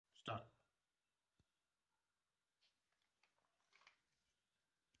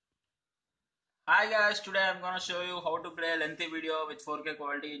Hi guys, today I'm gonna show you how to play a lengthy video with 4K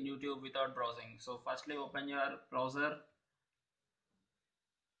quality in YouTube without browsing. So firstly open your browser.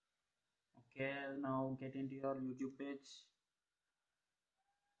 Okay, now get into your YouTube page.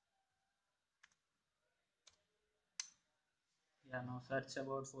 Yeah, now search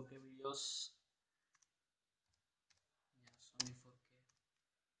about 4K videos. Yeah, Sony 4K,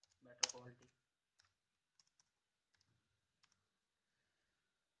 better quality.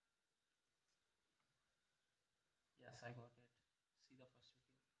 Yes, I got it. See the first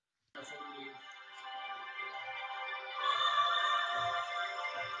video. The full video.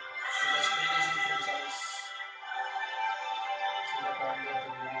 So the screen is in full size. See the quality of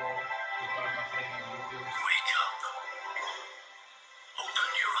the video without buffering on YouTube. Wake up.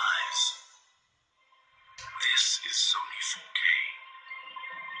 Open your eyes. This is Sony 4K.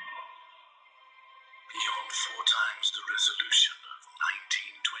 Beyond 4 times the resolution of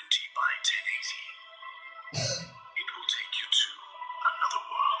 1920 by 1080. It will take you to another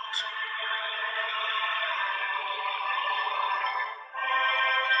world.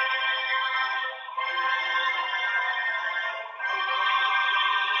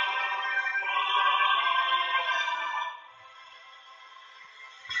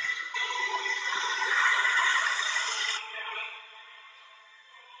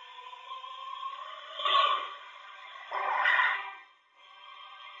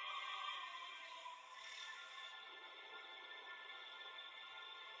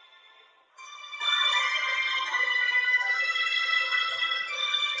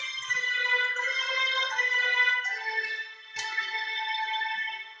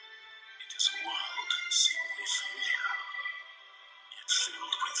 It is a world seemingly familiar, yet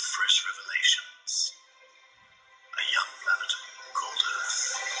filled with fresh revelations. A young planet called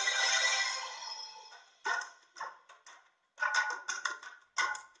Earth.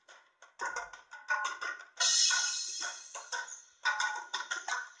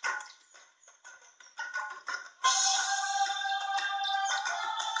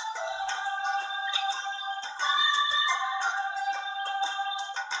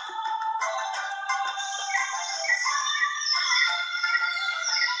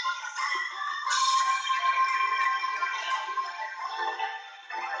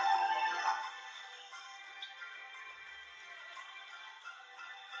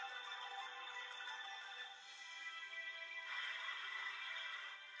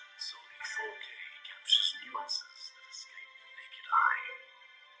 Sony 4K captures nuances that escape the naked eye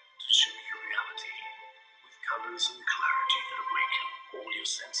to show you reality with colors and clarity that awaken all your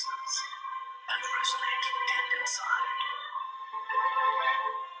senses and resonate deep inside.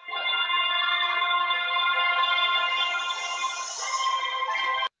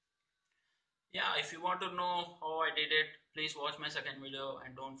 Yeah, if you want to know how I did it, please watch my second video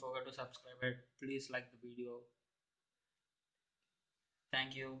and don't forget to subscribe it. Please like the video.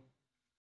 Thank you.